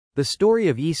The story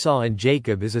of Esau and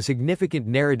Jacob is a significant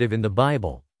narrative in the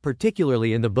Bible,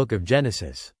 particularly in the book of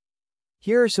Genesis.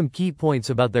 Here are some key points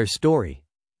about their story.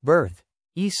 Birth.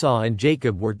 Esau and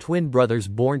Jacob were twin brothers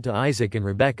born to Isaac and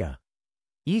Rebekah.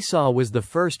 Esau was the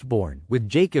firstborn, with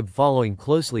Jacob following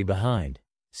closely behind.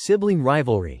 Sibling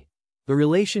rivalry. The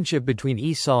relationship between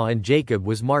Esau and Jacob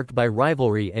was marked by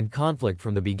rivalry and conflict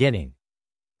from the beginning.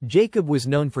 Jacob was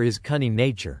known for his cunning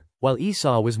nature, while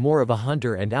Esau was more of a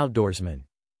hunter and outdoorsman.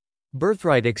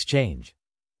 Birthright exchange.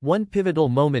 One pivotal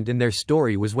moment in their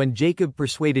story was when Jacob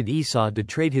persuaded Esau to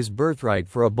trade his birthright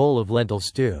for a bowl of lentil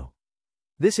stew.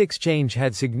 This exchange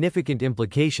had significant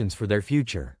implications for their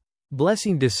future.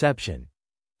 Blessing deception.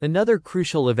 Another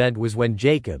crucial event was when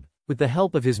Jacob, with the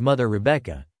help of his mother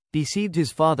Rebekah, deceived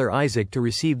his father Isaac to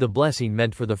receive the blessing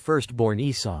meant for the firstborn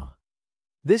Esau.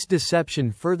 This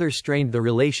deception further strained the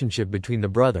relationship between the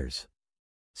brothers.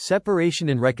 Separation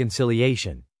and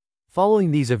reconciliation.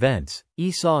 Following these events,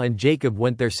 Esau and Jacob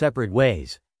went their separate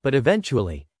ways, but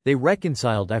eventually, they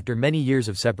reconciled after many years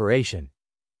of separation.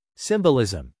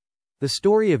 Symbolism. The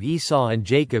story of Esau and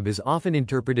Jacob is often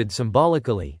interpreted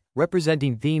symbolically,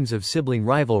 representing themes of sibling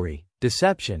rivalry,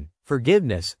 deception,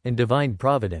 forgiveness, and divine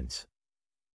providence.